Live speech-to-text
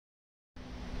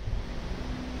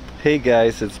Hey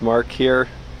guys, it's Mark here.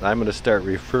 I'm going to start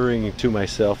referring to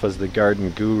myself as the garden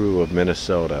guru of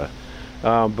Minnesota.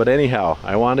 But anyhow,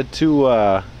 I wanted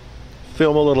to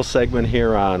film a little segment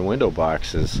here on window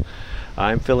boxes.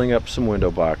 I'm filling up some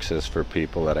window boxes for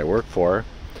people that I work for,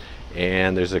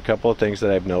 and there's a couple of things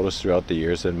that I've noticed throughout the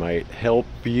years that might help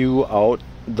you out,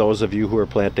 those of you who are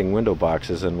planting window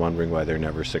boxes and wondering why they're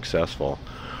never successful.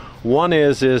 One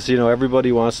is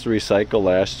everybody wants to recycle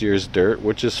last year's dirt,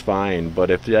 which is fine, but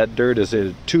if that dirt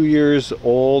is 2 years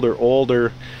old or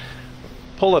older,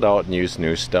 pull it out and use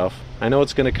new stuff. I know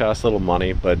it's going to cost a little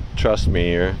money, but trust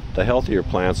me, the healthier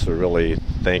plants will really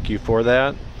thank you for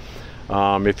that.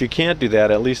 If you can't do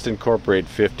that, at least incorporate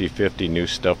 50-50 new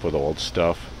stuff with old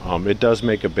stuff. It does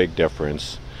make a big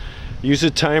difference. Use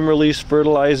a time-release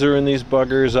fertilizer in these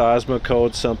buggers,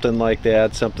 Osmocote, something like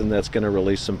that, something that's going to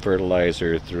release some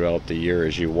fertilizer throughout the year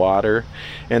as you water.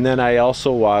 And then I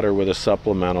also water with a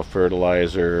supplemental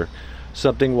fertilizer,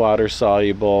 something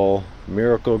water-soluble,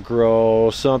 Miracle-Gro,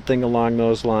 something along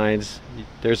those lines.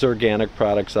 There's organic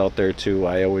products out there too.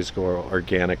 I always go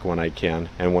organic when I can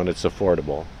and when it's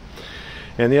affordable.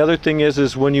 And the other thing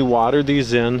is when you water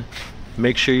these in,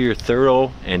 make sure you're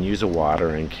thorough and use a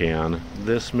watering can.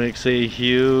 This makes a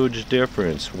huge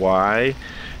difference. Why?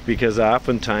 Because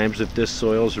oftentimes if this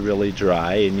soil's really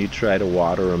dry and you try to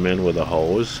water them in with a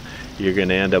hose, you're going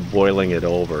to end up boiling it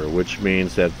over, which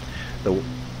means that the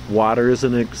water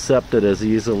isn't accepted as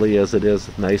easily as it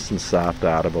is nice and soft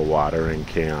out of a watering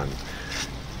can.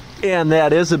 And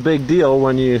that is a big deal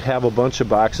when you have a bunch of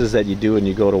boxes that you do and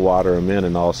you go to water them in,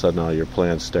 and all of a sudden all your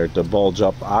plants start to bulge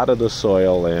up out of the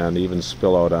soil and even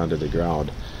spill out onto the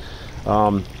ground.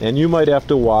 And you might have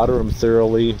to water them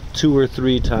thoroughly 2 or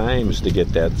 3 times to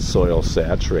get that soil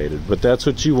saturated, but that's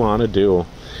what you want to do.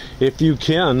 If you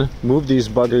can, move these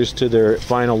buggers to their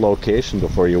final location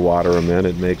before you water them in.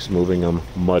 It makes moving them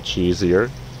much easier.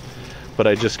 But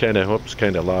I just kind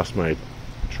of lost my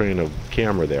train of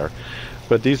camera there.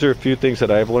 But these are a few things that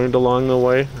I've learned along the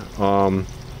way.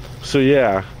 So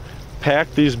yeah, pack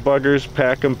these buggers,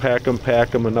 pack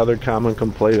them. Another common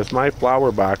complaint is my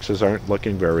flower boxes aren't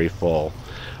looking very full.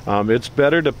 It's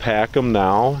better to pack them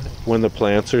now when the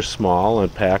plants are small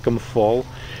and pack them full.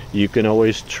 You can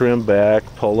always trim back,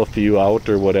 pull a few out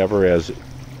or whatever as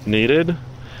needed.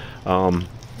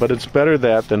 But it's better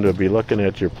that than to be looking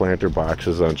at your planter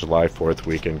boxes on July 4th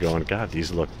weekend going, God,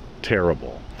 these look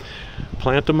terrible.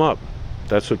 Plant them up.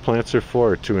 That's what plants are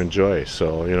for, to enjoy.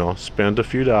 So, spend a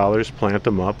few dollars, plant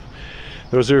them up.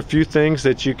 Those are a few things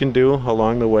that you can do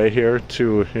along the way here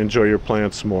to enjoy your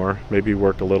plants more, maybe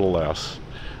work a little less.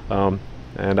 And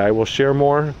I will share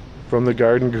more from the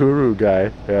Garden Guru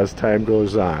guy as time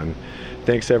goes on.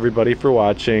 Thanks everybody for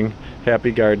watching.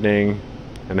 Happy gardening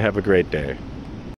and have a great day.